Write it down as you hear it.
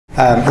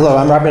Hello,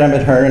 I'm Robert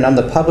Emmett Hearn, and I'm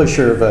the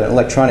publisher of an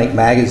electronic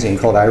magazine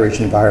called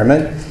Irish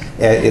Environment.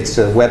 It's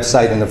a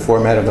website in the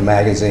format of a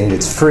magazine.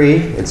 It's free,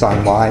 it's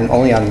online,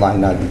 only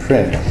online, not in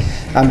print.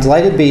 I'm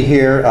delighted to be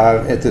here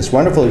at this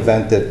wonderful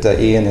event that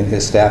Ian and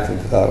his staff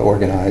have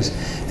organized.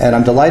 And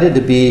I'm delighted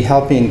to be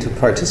helping to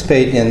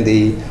participate in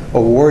the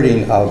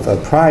awarding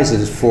of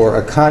prizes for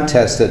a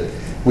contest that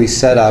we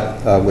set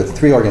up with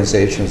 3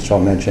 organizations, which I'll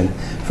mention,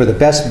 for the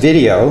best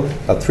video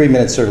of 3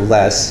 minutes or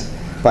less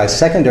by a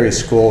secondary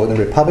school in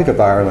the Republic of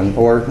Ireland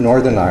or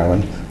Northern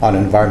Ireland on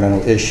an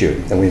environmental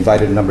issue. And we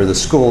invited a number of the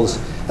schools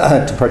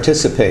to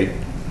participate.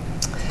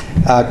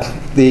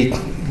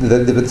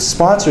 The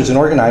sponsors and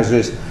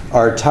organizers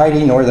are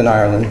Taisce, Northern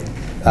Ireland,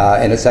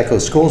 and its Echo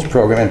Schools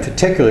program, in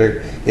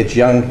particular its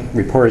Young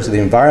Reporters of the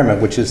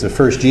Environment, which is the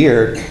first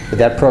year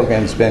that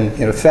program's been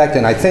in effect.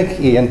 And I think,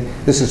 Ian,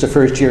 this is the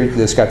first year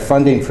that's got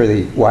funding for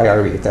the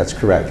YRE, if that's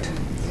correct,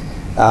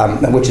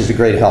 which is a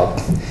great help.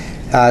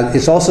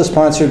 It's also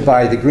sponsored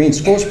by the Green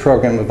Schools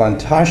program of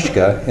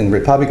Taisce in the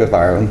Republic of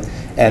Ireland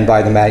and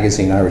by the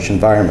magazine Irish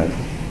Environment.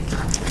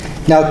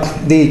 Now,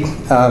 the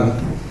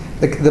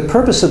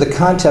purpose of the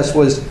contest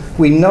was,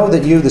 we know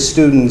that you, the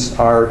students,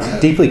 are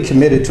deeply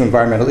committed to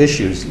environmental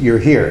issues. You're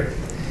here.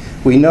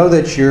 We know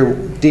that you're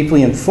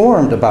deeply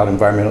informed about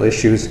environmental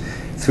issues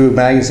through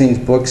magazines,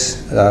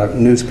 books,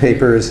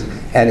 newspapers,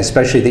 and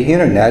especially the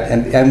internet,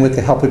 and with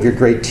the help of your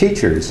great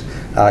teachers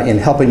in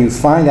helping you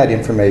find that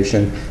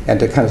information and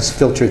to kind of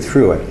filter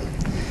through it.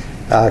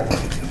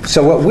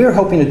 So what we're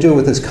hoping to do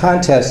with this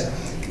contest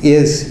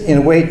is, in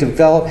a way,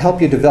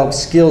 help you develop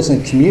skills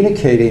in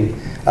communicating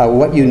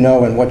what you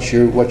know and what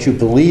you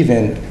believe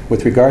in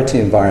with regard to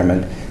the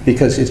environment,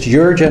 because it's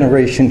your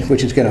generation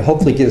which is going to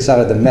hopefully get us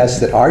out of the mess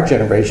that our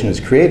generation has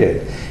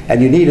created.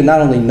 And you need to not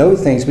only know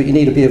things, but you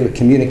need to be able to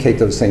communicate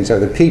those things to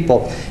other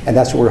people, and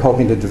that's what we're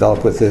hoping to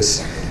develop with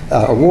this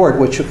award,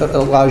 which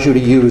allows you to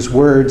use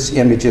words,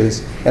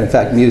 images, and in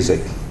fact music.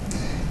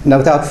 Now,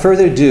 without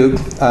further ado,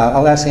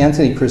 I'll ask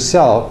Anthony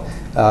Purcell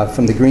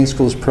from the Green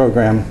Schools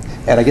program,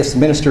 and I guess the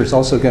minister is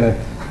also going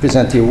to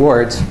present the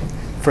awards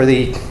for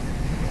the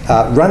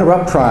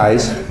runner-up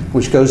prize,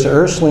 which goes to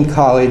Ursuline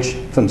College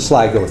from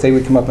Sligo. If they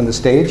would come up on the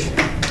stage.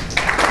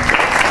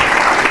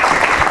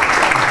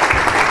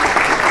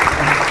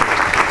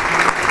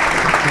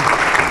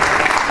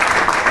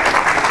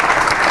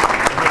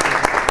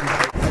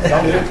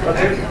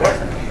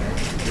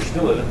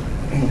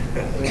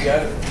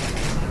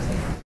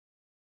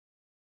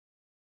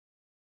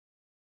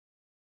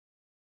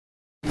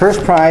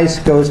 First prize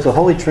goes to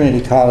Holy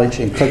Trinity College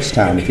in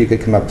Cookstown. If you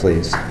could come up,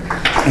 please.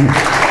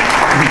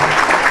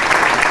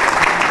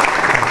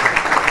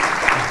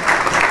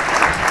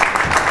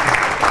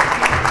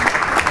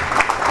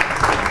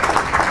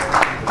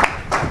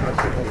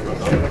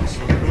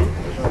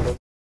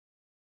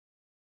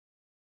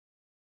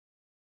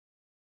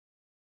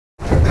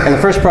 And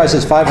the first prize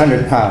is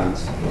 £500.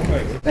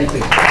 Thank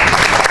you.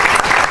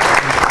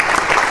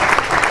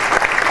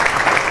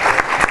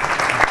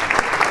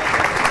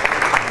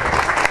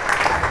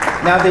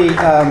 Now,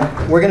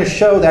 we're going to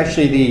show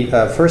actually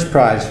the first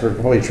prize for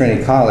Holy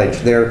Trinity College,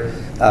 their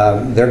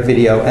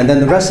video, and then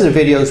the rest of the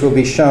videos will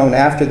be shown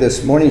after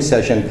this morning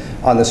session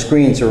on the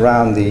screens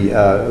around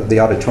the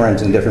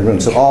auditoriums in different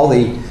rooms. So all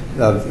the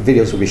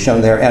videos will be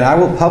shown there, and I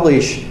will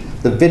publish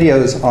the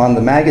videos on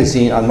the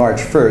magazine on March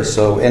 1st,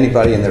 so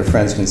anybody and their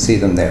friends can see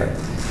them there.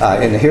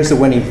 And here's the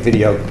winning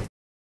video.